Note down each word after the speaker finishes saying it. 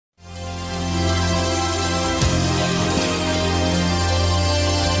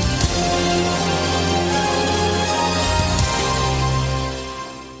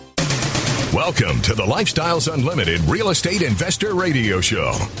to the Lifestyles Unlimited Real Estate Investor Radio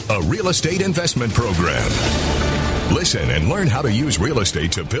Show, a real estate investment program. Listen and learn how to use real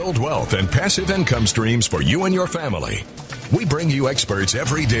estate to build wealth and passive income streams for you and your family. We bring you experts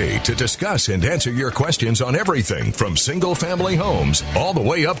every day to discuss and answer your questions on everything from single-family homes all the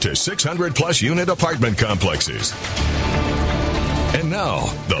way up to 600-plus unit apartment complexes. And now,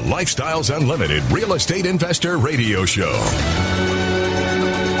 the Lifestyles Unlimited Real Estate Investor Radio Show.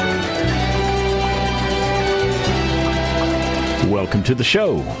 Welcome to the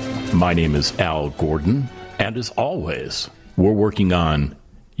show. My name is Al Gordon, and as always, we're working on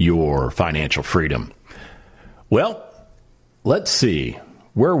your financial freedom. Well, let's see.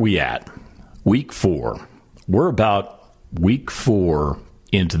 Where are we at? Week 4. We're about week 4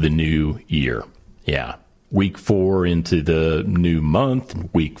 into the new year. Yeah. Week 4 into the new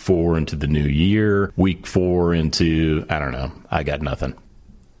month, week 4 into the new year, week 4 into, I don't know, I got nothing.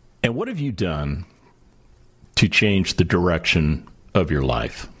 And what have you done to change the direction of your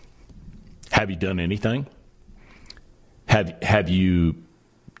life? Have you done anything? Have you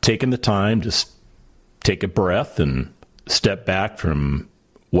taken the time to take a breath and step back from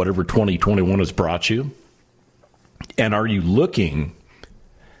whatever 2021 has brought you? And are you looking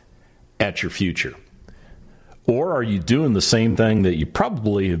at your future? Or are you doing the same thing that you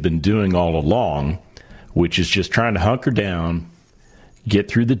probably have been doing all along, which is just trying to hunker down, get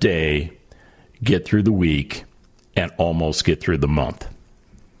through the day, get through the week, and almost get through the month?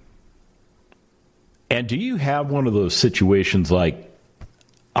 And do you have one of those situations like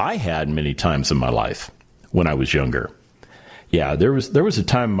I had many times in my life when I was younger? Yeah, there was a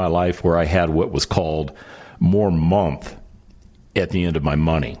time in my life where I had what was called more month at the end of my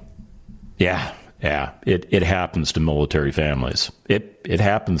money. Yeah, it happens to military families. It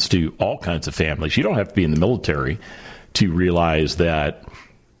happens to all kinds of families. You don't have to be in the military to realize that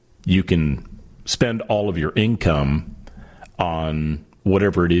you can spend all of your income on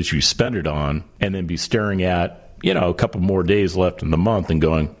whatever it is you spend it on, and then be staring at, a couple more days left in the month and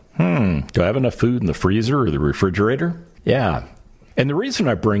going, do I have enough food in the freezer or the refrigerator? Yeah. And the reason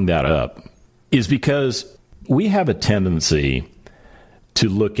I bring that up is because we have a tendency to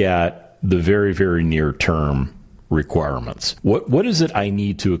look at the very, very near term requirements. What is it I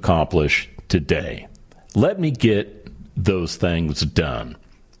need to accomplish today? Let me get those things done.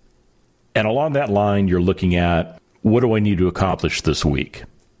 And along that line, you're looking at, what do I need to accomplish this week?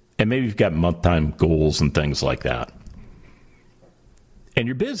 And maybe you've got month-time goals and things like that. And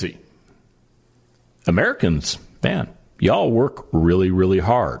you're busy. Americans, man, y'all work really, really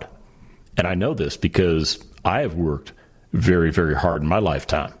hard. And I know this because I have worked very, very hard in my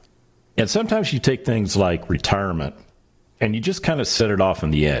lifetime. And sometimes you take things like retirement and you just kind of set it off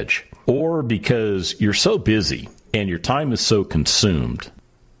on the edge. Or because you're so busy and your time is so consumed,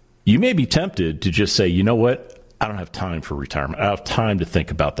 you may be tempted to just say, you know what? I don't have time for retirement. I don't have time to think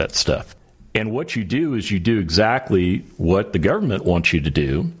about that stuff. And what you do is you do exactly what the government wants you to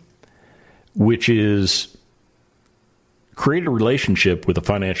do, which is create a relationship with a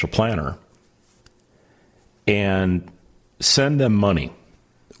financial planner and send them money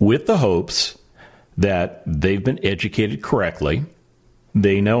with the hopes that they've been educated correctly,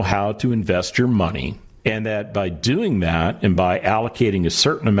 they know how to invest your money, and that by doing that and by allocating a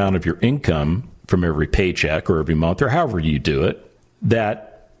certain amount of your income from every paycheck or every month or however you do it,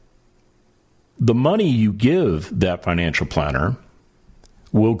 that the money you give that financial planner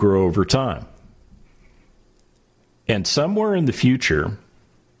will grow over time. And somewhere in the future,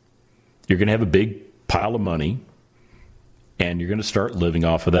 you're going to have a big pile of money and you're going to start living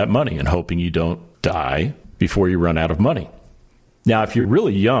off of that money and hoping you don't die before you run out of money. Now, if you're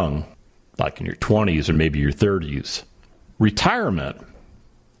really young, like in your 20s or maybe your 30s, retirement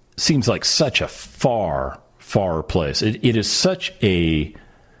seems like such a far, far place. It is such a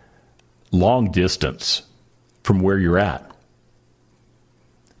long distance from where you're at.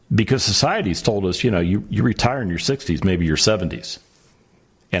 Because society's told us, you retire in your 60s, maybe your 70s.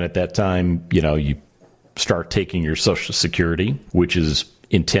 And at that time, you start taking your Social Security, which is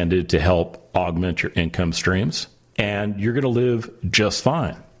intended to help augment your income streams, and you're going to live just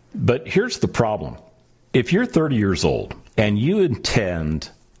fine. But here's the problem. If you're 30 years old and you intend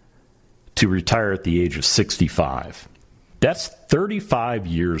to retire at the age of 65, that's 35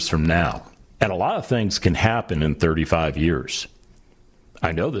 years from now. And a lot of things can happen in 35 years.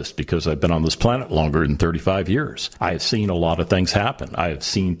 I know this because I've been on this planet longer than 35 years. I have seen a lot of things happen. I have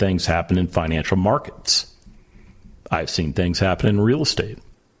seen things happen in financial markets. I've seen things happen in real estate.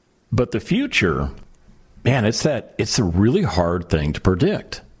 But the future, man, it's a really hard thing to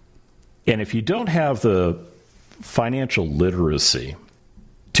predict. And if you don't have the financial literacy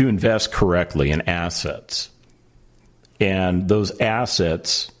to invest correctly in assets. And those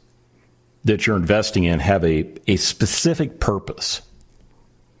assets that you're investing in have a specific purpose.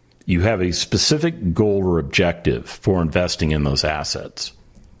 You have a specific goal or objective for investing in those assets.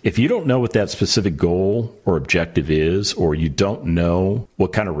 If you don't know what that specific goal or objective is, or you don't know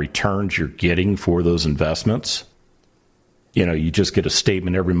what kind of returns you're getting for those investments, you just get a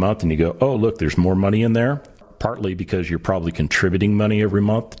statement every month and you go, oh, look, there's more money in there, partly because you're probably contributing money every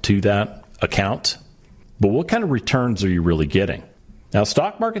month to that account. But what kind of returns are you really getting? Now,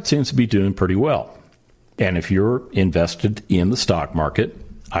 stock market seems to be doing pretty well. And if you're invested in the stock market,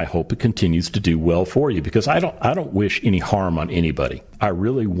 I hope it continues to do well for you, because I don't wish any harm on anybody. I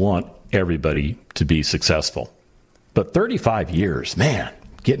really want everybody to be successful. But 35 years, man,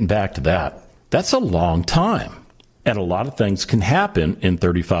 getting back to that, that's a long time. And a lot of things can happen in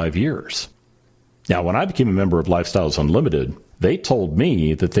 35 years. Now, when I became a member of Lifestyles Unlimited, they told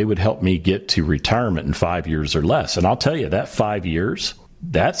me that they would help me get to retirement in 5 years or less. And I'll tell you, that 5 years,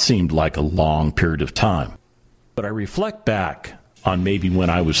 that seemed like a long period of time. But I reflect back on maybe when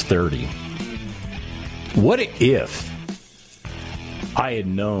I was 30. What if I had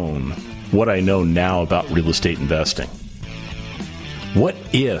known what I know now about real estate investing? What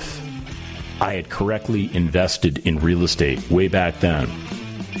if I had correctly invested in real estate way back then?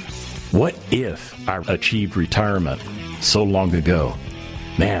 What if I achieved retirement so long ago?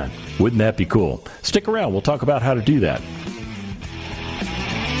 Man, wouldn't that be cool? Stick around. We'll talk about how to do that.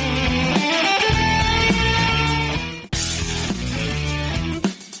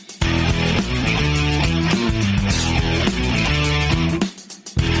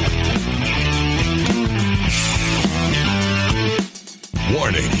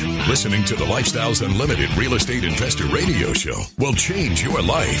 Warning. Listening to the Lifestyles Unlimited Real Estate Investor Radio Show will change your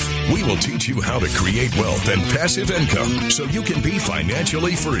life. We will teach you how to create wealth and passive income so you can be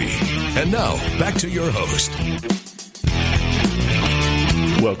financially free. And now, back to your host.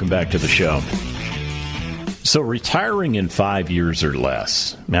 Welcome back to the show. So retiring in 5 years or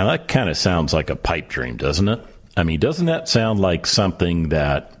less, now that kind of sounds like a pipe dream, doesn't it? I mean, doesn't that sound like something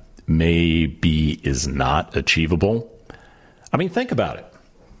that maybe is not achievable? I mean, think about it.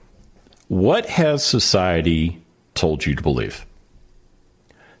 What has society told you to believe?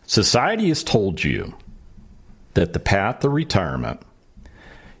 Society has told you that the path to retirement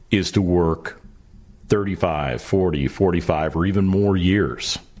is to work 35, 40, 45, or even more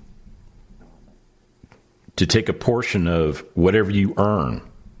years, to take a portion of whatever you earn.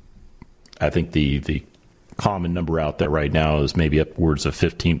 I think the common number out there right now is maybe upwards of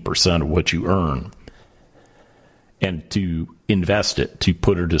 15% of what you earn, and to invest it, to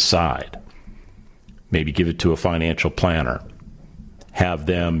put it aside. Maybe give it to a financial planner. Have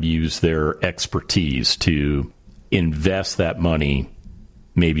them use their expertise to invest that money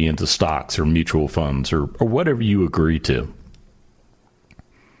maybe into stocks or mutual funds or whatever you agree to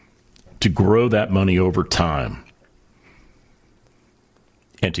grow that money over time,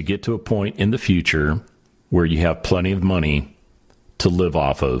 and to get to a point in the future where you have plenty of money to live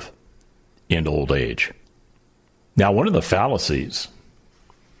off of in old age. Now, one of the fallacies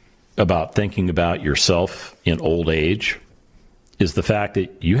about thinking about yourself in old age is the fact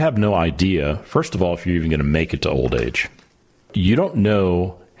that you have no idea, first of all, if you're even going to make it to old age. You don't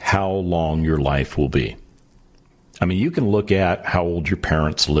know how long your life will be. I mean, you can look at how old your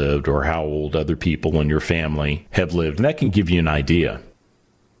parents lived or how old other people in your family have lived, and that can give you an idea.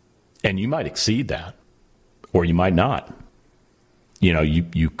 And you might exceed that, or you might not.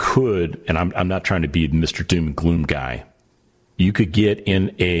 You could, and I'm not trying to be Mr. Doom and Gloom guy, you could get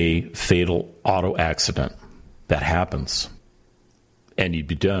in a fatal auto accident. That happens. And you'd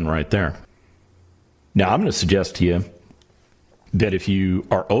be done right there. Now, I'm going to suggest to you that if you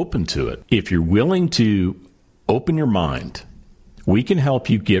are open to it, if you're willing to open your mind, we can help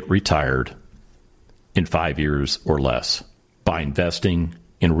you get retired in 5 years or less by investing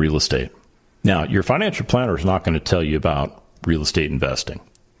in real estate. Now, your financial planner is not going to tell you about real estate investing.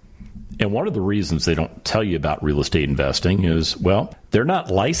 And one of the reasons they don't tell you about real estate investing is, well, they're not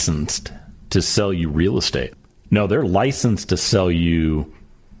licensed to sell you real estate. No, they're licensed to sell you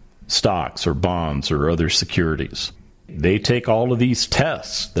stocks or bonds or other securities. They take all of these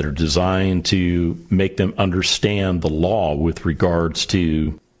tests that are designed to make them understand the law with regards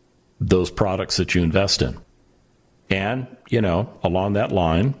to those products that you invest in. And, along that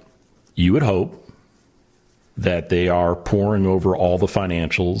line, you would hope that they are poring over all the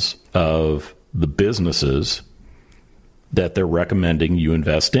financials of the businesses that they're recommending you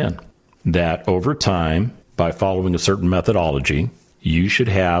invest in. That over time, by following a certain methodology, you should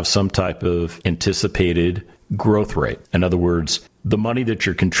have some type of anticipated growth rate. In other words, the money that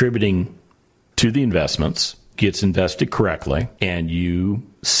you're contributing to the investments gets invested correctly, and you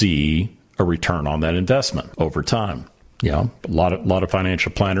see a return on that investment over time. A lot of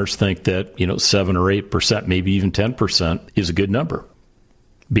financial planners think that 7 or 8%, maybe even 10% is a good number,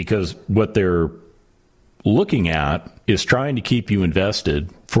 because what they're looking at is trying to keep you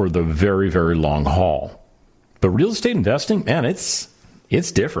invested for the very, very long haul. But real estate investing, man, it's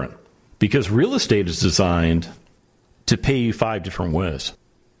different, because real estate is designed to pay you 5 different ways.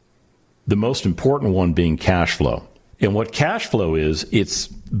 The most important one being cash flow. And what cash flow is, it's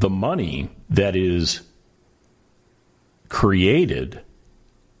the money that is created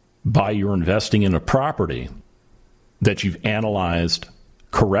by your investing in a property that you've analyzed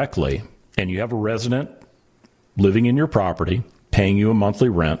correctly, and you have a resident living in your property, paying you a monthly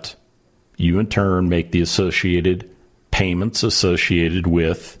rent. You in turn make the associated payments associated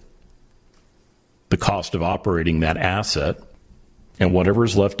with the cost of operating that asset, and whatever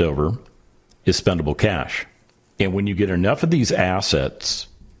is left over is spendable cash. And when you get enough of these assets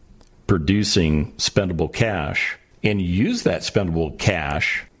producing spendable cash, and you use that spendable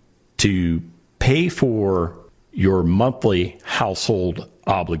cash to pay for your monthly household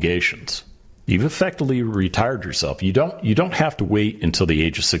obligations, you've effectively retired yourself. You don't have to wait until the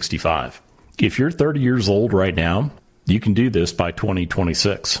age of 65. If you're 30 years old right now, you can do this by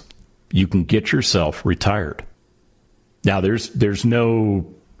 2026. You can get yourself retired. Now, there's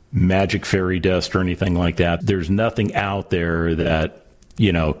no magic fairy dust or anything like that. There's nothing out there that,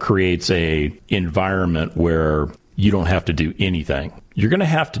 creates a environment where you don't have to do anything. You're going to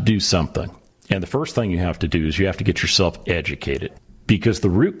have to do something. And the first thing you have to do is you have to get yourself educated, because the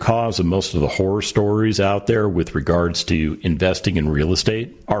root cause of most of the horror stories out there with regards to investing in real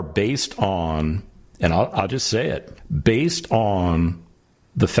estate are based on, and I'll just say it, based on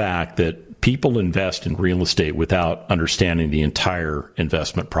the fact that people invest in real estate without understanding the entire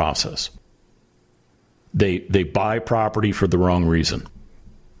investment process. They buy property for the wrong reason.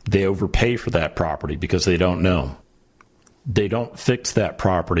 They overpay for that property because they don't know. They don't fix that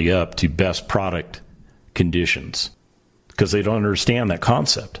property up to best product conditions because they don't understand that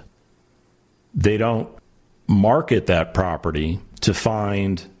concept. They don't market that property to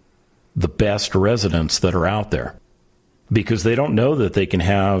find the best residents that are out there because they don't know that they can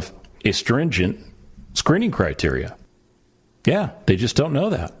have a stringent screening criteria. Yeah, they just don't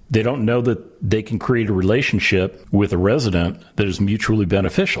know that. They don't know that they can create a relationship with a resident that is mutually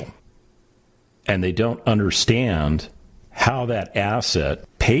beneficial. And they don't understand how that asset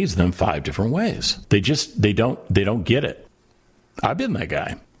pays them 5 different ways. They don't get it. I've been that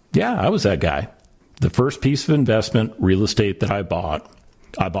guy. Yeah, I was that guy. The first piece of investment real estate that I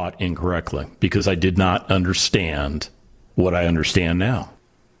bought incorrectly because I did not understand what I understand now.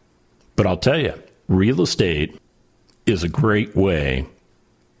 But I'll tell you, real estate is a great way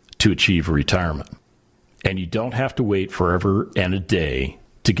to achieve retirement. And you don't have to wait forever and a day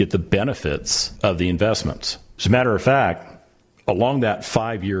to get the benefits of the investments. As a matter of fact, along that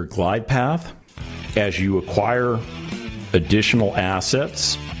 5-year glide path, as you acquire additional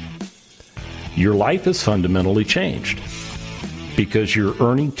assets, your life is fundamentally changed because you're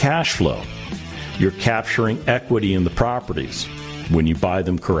earning cash flow. You're capturing equity in the properties when you buy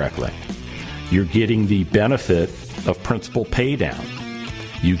them correctly. You're getting the benefit of principal pay down.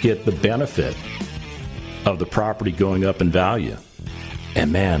 You get the benefit of the property going up in value.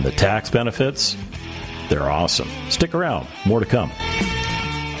 And man, the tax benefits, they're awesome. Stick around. More to come.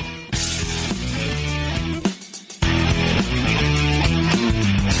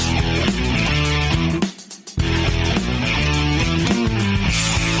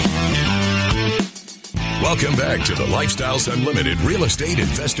 Welcome back to the Lifestyles Unlimited Real Estate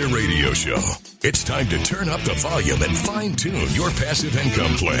Investor Radio Show. It's time to turn up the volume and fine-tune your passive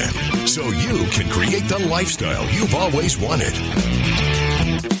income plan so you can create the lifestyle you've always wanted.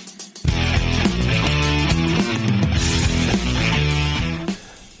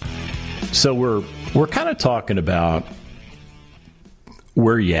 So we're kind of talking about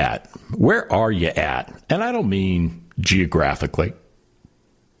where you at. Where are you at? And I don't mean geographically.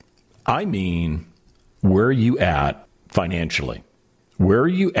 I mean, where are you at financially? Where are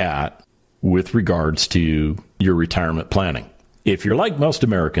you at with regards to your retirement planning? If you're like most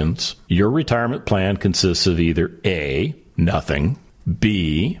Americans, your retirement plan consists of either A, nothing,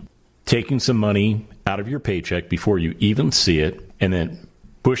 B, taking some money out of your paycheck before you even see it, and then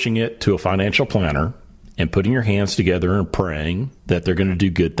pushing it to a financial planner and putting your hands together and praying that they're going to do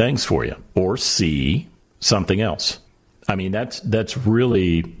good things for you, or C, something else. I mean, that's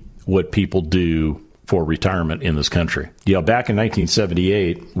really what people do for retirement in this country. Back in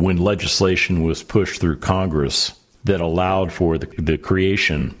 1978, when legislation was pushed through Congress that allowed for the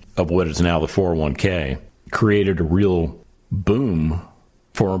creation of what is now the 401k created a real boom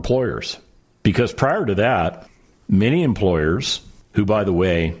for employers. Because prior to that, many employers, who, by the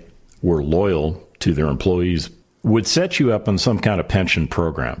way, were loyal to their employees, would set you up on some kind of pension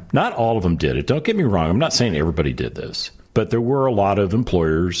program. Not all of them did it. Don't get me wrong. I'm not saying everybody did this. But there were a lot of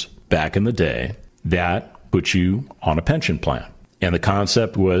employers back in the day that put you on a pension plan. And the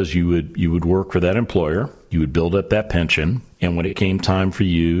concept was you would work for that employer, you would build up that pension, and when it came time for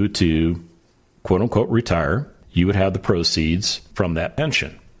you to, quote unquote, retire, you would have the proceeds from that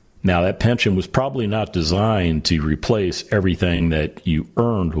pension. Now, that pension was probably not designed to replace everything that you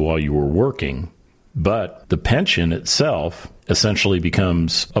earned while you were working, but the pension itself essentially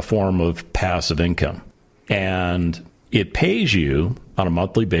becomes a form of passive income. And it pays you on a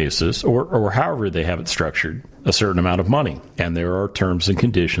monthly basis, or however they have it structured, a certain amount of money. And there are terms and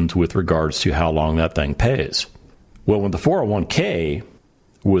conditions with regards to how long that thing pays. Well, when the 401k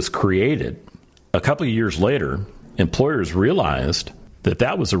was created, a couple of years later, employers realized that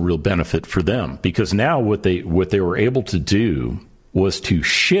that was a real benefit for them, because now what they were able to do was to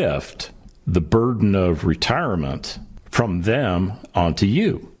shift the burden of retirement from them onto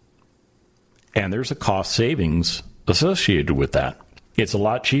you. And there's a cost savings associated with that. It's a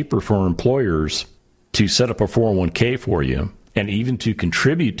lot cheaper for employers to set up a 401k for you and even to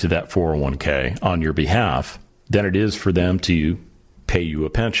contribute to that 401k on your behalf than it is for them to pay you a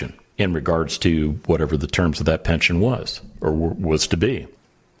pension in regards to whatever the terms of that pension was or was to be.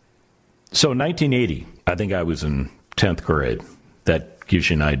 So in 1980, I think I was in 10th grade. That gives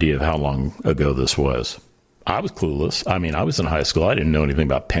you an idea of how long ago this was. I was clueless. I mean, I was in high school. I didn't know anything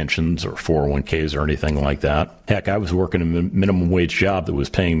about pensions or 401ks or anything like that. Heck, I was working a minimum wage job that was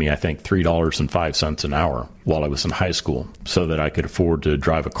paying me, I think, $3.05 an hour while I was in high school so that I could afford to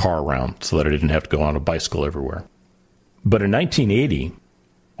drive a car around so that I didn't have to go on a bicycle everywhere. But in 1980,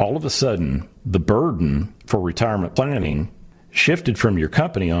 all of a sudden, the burden for retirement planning shifted from your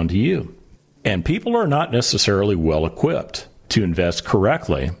company onto you. And people are not necessarily well equipped to invest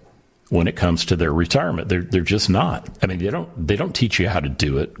correctly when it comes to their retirement. They're just not. I mean, they don't teach you how to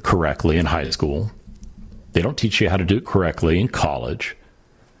do it correctly in high school. They don't teach you how to do it correctly in college.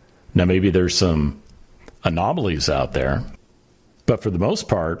 Now, maybe there's some anomalies out there, but for the most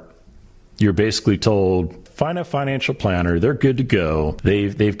part, you're basically told, find a financial planner. They're good to go.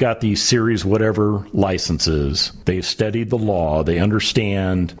 They've got these series whatever licenses. They've studied the law. They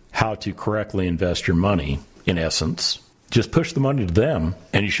understand how to correctly invest your money, in essence. Just push the money to them,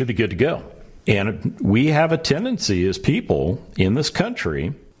 and you should be good to go. And we have a tendency as people in this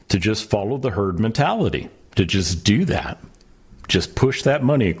country to just follow the herd mentality, to just do that. Just push that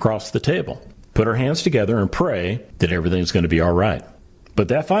money across the table. Put our hands together and pray that everything's going to be all right. But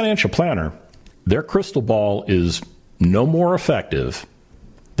that financial planner, their crystal ball is no more effective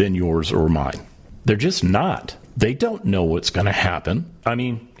than yours or mine. They're just not. They don't know what's going to happen. I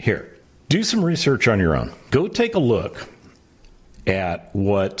mean, here, do some research on your own. Go take a look at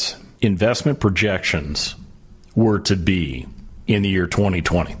what investment projections were to be in the year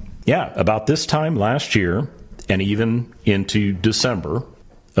 2020. Yeah, about this time last year and even into December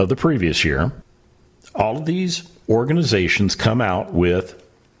of the previous year, all of these organizations come out with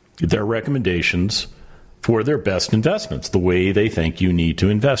their recommendations for their best investments, the way they think you need to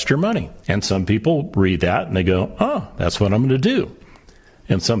invest your money. And some people read that and they go, oh, that's what I'm going to do.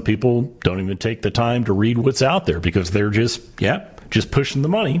 And some people don't even take the time to read what's out there because they're just pushing the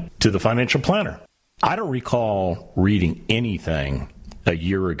money to the financial planner. I don't recall reading anything a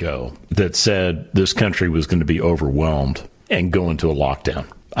year ago that said this country was going to be overwhelmed and go into a lockdown.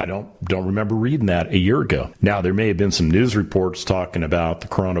 I don't remember reading that a year ago. Now, there may have been some news reports talking about the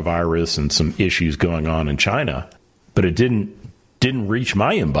coronavirus and some issues going on in China, but it didn't reach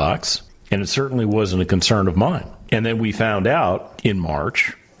my inbox, and it certainly wasn't a concern of mine. And then we found out in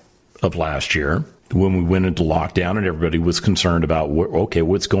March of last year when we went into lockdown and everybody was concerned about,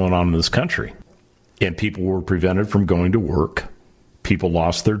 what's going on in this country? And people were prevented from going to work. People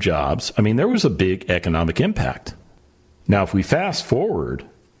lost their jobs. I mean, there was a big economic impact. Now, if we fast forward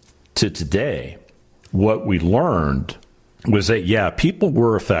to today, what we learned was that, people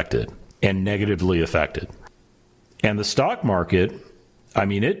were affected and negatively affected. And the stock market, I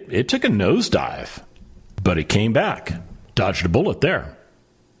mean, it took a nosedive, but it came back, dodged a bullet there.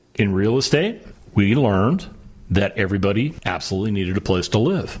 In real estate, we learned that everybody absolutely needed a place to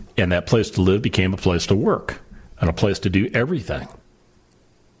live. And that place to live became a place to work and a place to do everything.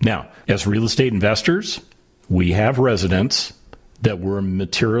 Now, as real estate investors, we have residents that were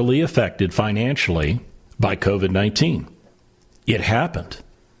materially affected financially by COVID-19. It happened.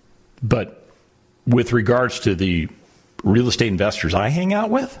 But with regards to the real estate investors I hang out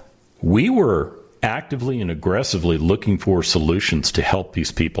with, we were actively and aggressively looking for solutions to help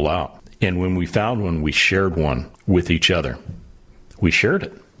these people out. And when we found one, we shared one with each other. We shared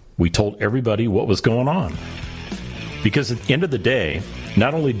it. We told everybody what was going on. Because at the end of the day,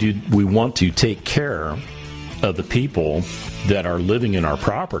 not only do we want to take care of the people that are living in our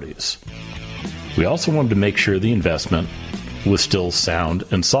properties, we also wanted to make sure the investment was still sound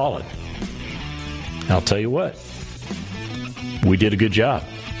and solid. I'll tell you what, we did a good job.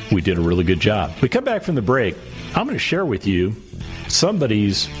 We did a really good job. We come back from the break, I'm going to share with you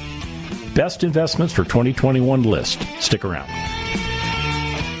somebody's best investments for 2021 list. Stick around.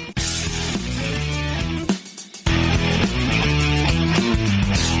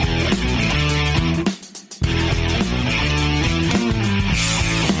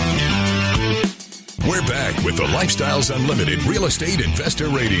 We're back with the Lifestyles Unlimited Real Estate Investor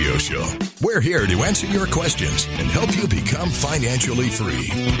Radio Show. We're here to answer your questions and help you become financially free.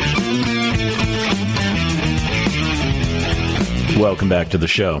 Welcome back to the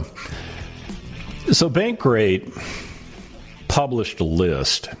show. So Bankrate published a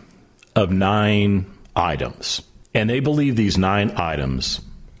list of 9 items, and they believe these 9 items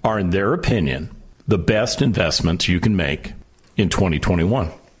are, in their opinion, the best investments you can make in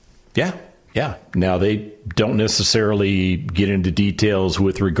 2021. Yeah. Now, they don't necessarily get into details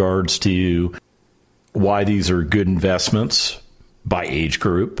with regards to why these are good investments by age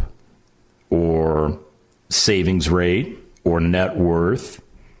group or savings rate or net worth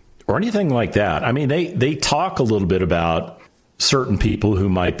or anything like that. I mean, they talk a little bit about certain people who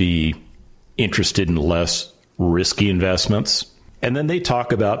might be interested in less risky investments. And then they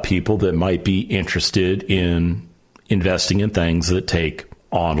talk about people that might be interested in investing in things that take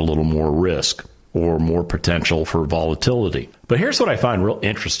on a little more risk or more potential for volatility. But here's what I find real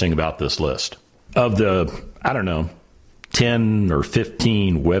interesting about this list. Of the, 10 or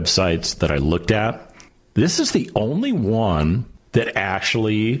 15 websites that I looked at, this is the only one that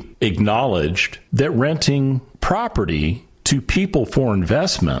actually acknowledged that renting property to people for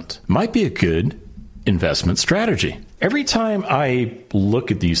investment might be a good investment strategy. Every time I look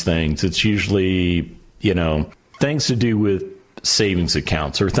at these things, it's usually, things to do with savings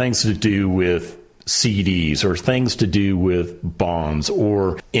accounts or things to do with CDs or things to do with bonds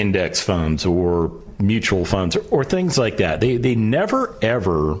or index funds or mutual funds or things like that. They never,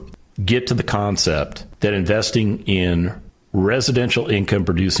 ever get to the concept that investing in residential income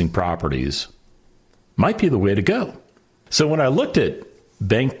producing properties might be the way to go. So when I looked at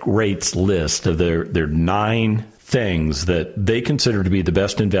Bankrate's list of their 9 things that they consider to be the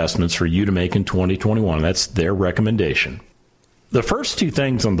best investments for you to make in 2021, that's their recommendation. The first 2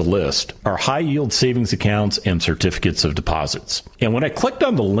 things on the list are high-yield savings accounts and certificates of deposits. And when I clicked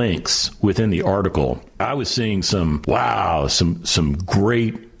on the links within the article, I was seeing some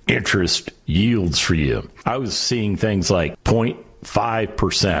great interest yields for you. I was seeing things like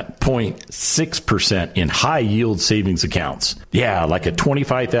 0.5%, 0.6% in high-yield savings accounts. Yeah, like a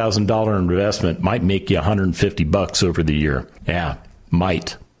 $25,000 investment might make you $150 over the year. Yeah,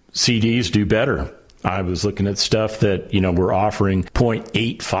 might. CDs do better. I was looking at stuff that, we're offering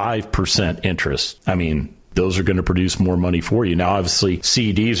 0.85% interest. I mean, those are going to produce more money for you. Now, obviously,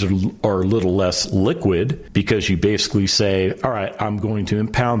 CDs are a little less liquid because you basically say, all right, I'm going to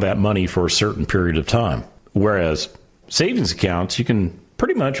impound that money for a certain period of time. Whereas savings accounts, you can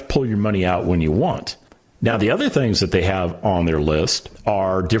pretty much pull your money out when you want. Now, the other things that they have on their list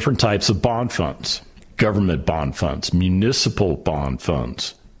are different types of bond funds, government bond funds, municipal bond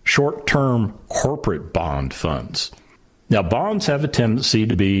funds, short-term corporate bond funds. Now, bonds have a tendency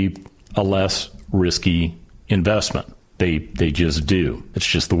to be a less risky investment. They just do. It's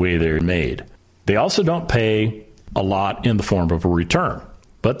just the way they're made. They also don't pay a lot in the form of a return,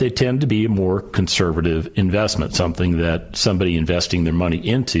 but they tend to be a more conservative investment, something that somebody investing their money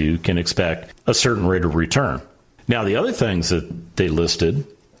into can expect a certain rate of return. Now, the other things that they listed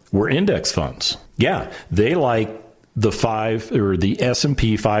were index funds. Yeah, they like the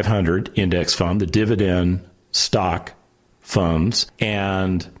S&P 500 index fund, the dividend stock funds,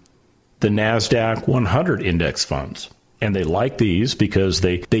 and the NASDAQ 100 index funds. And they like these because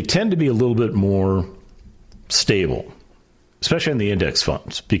they tend to be a little bit more stable, especially in the index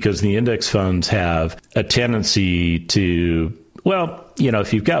funds, because the index funds have a tendency to,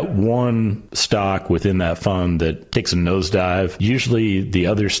 if you've got one stock within that fund that takes a nosedive, usually the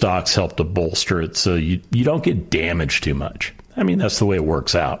other stocks help to bolster it so you don't get damaged too much. I mean, that's the way it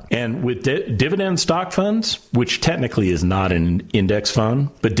works out. And with dividend stock funds, which technically is not an index fund,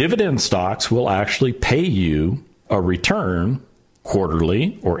 but dividend stocks will actually pay you a return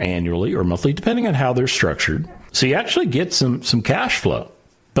quarterly or annually or monthly, depending on how they're structured. So you actually get some cash flow.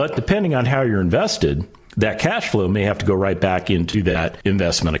 But depending on how you're invested, that cash flow may have to go right back into that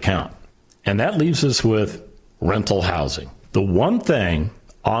investment account. And that leaves us with rental housing. The one thing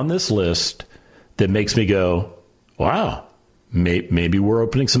on this list that makes me go, wow, maybe we're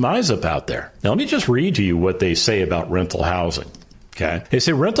opening some eyes up out there. Now, let me just read to you what they say about rental housing. Okay. They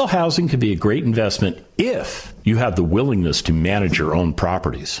say rental housing can be a great investment if you have the willingness to manage your own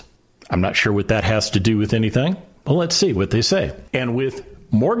properties. I'm not sure what that has to do with anything. Well, let's see what they say. And with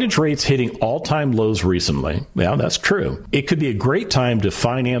mortgage rates hitting all-time lows recently, yeah, that's true. It could be a great time to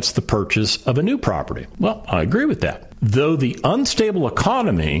finance the purchase of a new property. Well, I agree with that. Though the unstable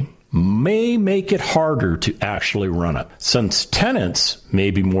economy may make it harder to actually run it, since tenants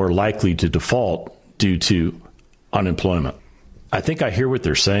may be more likely to default due to unemployment. I think I hear what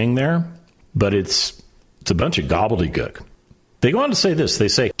they're saying there, but it's a bunch of gobbledygook. They go on to say this. They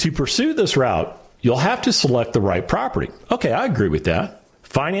say, to pursue this route, you'll have to select the right property. Okay, I agree with that.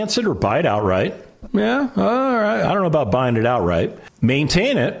 Finance it or buy it outright. Yeah, all right. I don't know about buying it outright.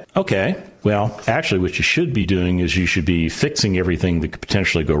 Maintain it. Okay. Well, actually, what you should be doing is you should be fixing everything that could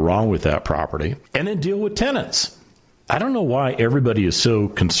potentially go wrong with that property and then deal with tenants. I don't know why everybody is so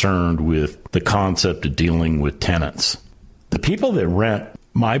concerned with the concept of dealing with tenants. The people that rent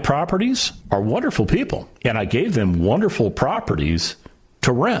my properties are wonderful people, and I gave them wonderful properties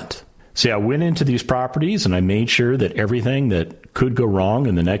to rent. See, I went into these properties and I made sure that everything that could go wrong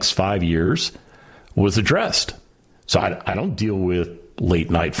in the next 5 years was addressed. So I don't deal with late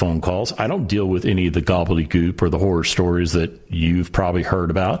night phone calls. I don't deal with any of the gobbledygook or the horror stories that you've probably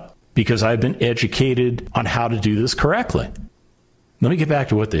heard about because I've been educated on how to do this correctly. Let me get back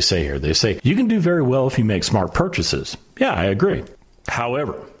to what they say here. They say, you can do very well if you make smart purchases. Yeah, I agree.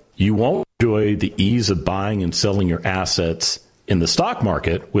 However, you won't enjoy the ease of buying and selling your assets in the stock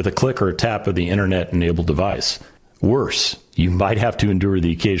market with a click or a tap of the internet-enabled device. Worse, you might have to endure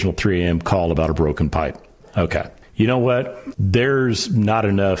the occasional 3 a.m. call about a broken pipe. Okay. You know what? There's not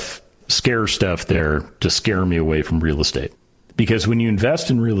enough scare stuff there to scare me away from real estate. Because when you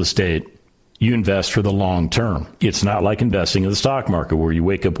invest in real estate, you invest for the long term. It's not like investing in the stock market where you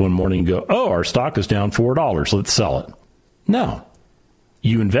wake up one morning and go, oh, our stock is down $4. Let's sell it. No.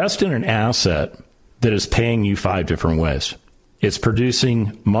 You invest in an asset that is paying you 5 different ways. It's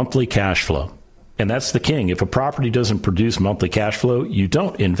producing monthly cash flow. And that's the king. If a property doesn't produce monthly cash flow, you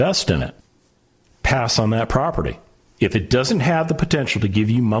don't invest in it. Pass on that property. If it doesn't have the potential to give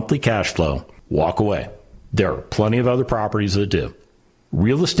you monthly cash flow, walk away. There are plenty of other properties that do.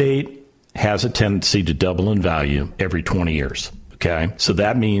 Real estate has a tendency to double in value every 20 years. Okay? So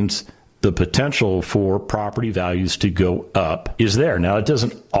that means the potential for property values to go up is there. Now, it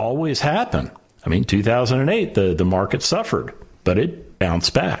doesn't always happen. I mean, 2008, the market suffered, but it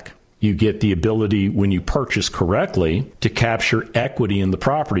bounced back. You get the ability, when you purchase correctly, to capture equity in the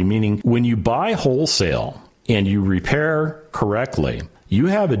property, meaning when you buy wholesale and you repair correctly, you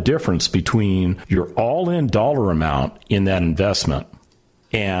have a difference between your all-in dollar amount in that investment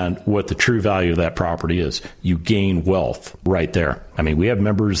and what the true value of that property is. You gain wealth right there. I mean, we have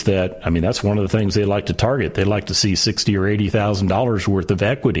members that's one of the things they like to target. They like to see $60,000 or $80,000 worth of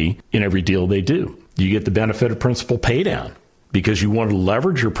equity in every deal they do. You get the benefit of principal pay down because you want to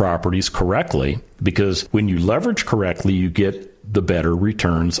leverage your properties correctly, because when you leverage correctly, you get the better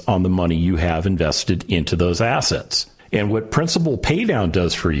returns on the money you have invested into those assets. And what principal pay down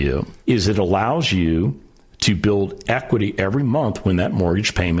does for you is it allows you to build equity every month when that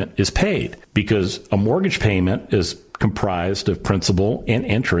mortgage payment is paid, because a mortgage payment is comprised of principal and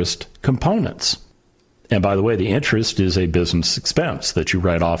interest components. And by the way, the interest is a business expense that you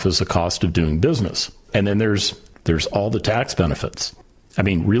write off as a cost of doing business. And then there's all the tax benefits. I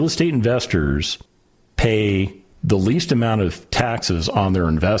mean, real estate investors pay the least amount of taxes on their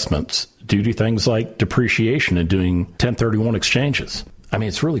investments due to things like depreciation and doing 1031 exchanges. I mean,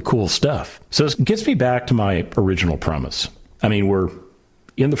 it's really cool stuff. So it gets me back to my original premise. I mean, we're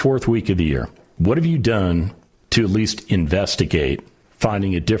in the 4th week of the year. What have you done to at least investigate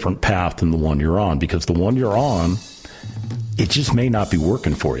finding a different path than the one you're on? Because the one you're on, it just may not be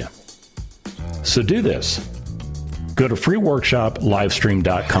working for you. So do this. Go to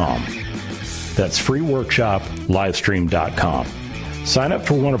freeworkshoplivestream.com. That's freeworkshoplivestream.com. Sign up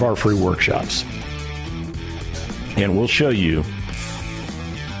for one of our free workshops, and we'll show you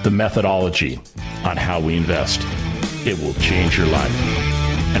the methodology on how we invest. It will change your life.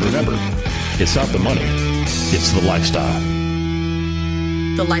 And remember, it's not the money, it's the lifestyle.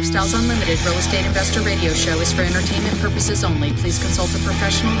 The Lifestyles Unlimited Real Estate Investor Radio Show is for entertainment purposes only. Please consult a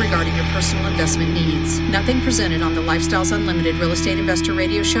professional regarding your personal investment needs. Nothing presented on the Lifestyles Unlimited Real Estate Investor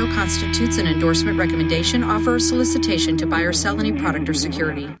Radio Show constitutes an endorsement, recommendation, offer, or solicitation to buy or sell any product or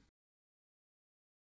security.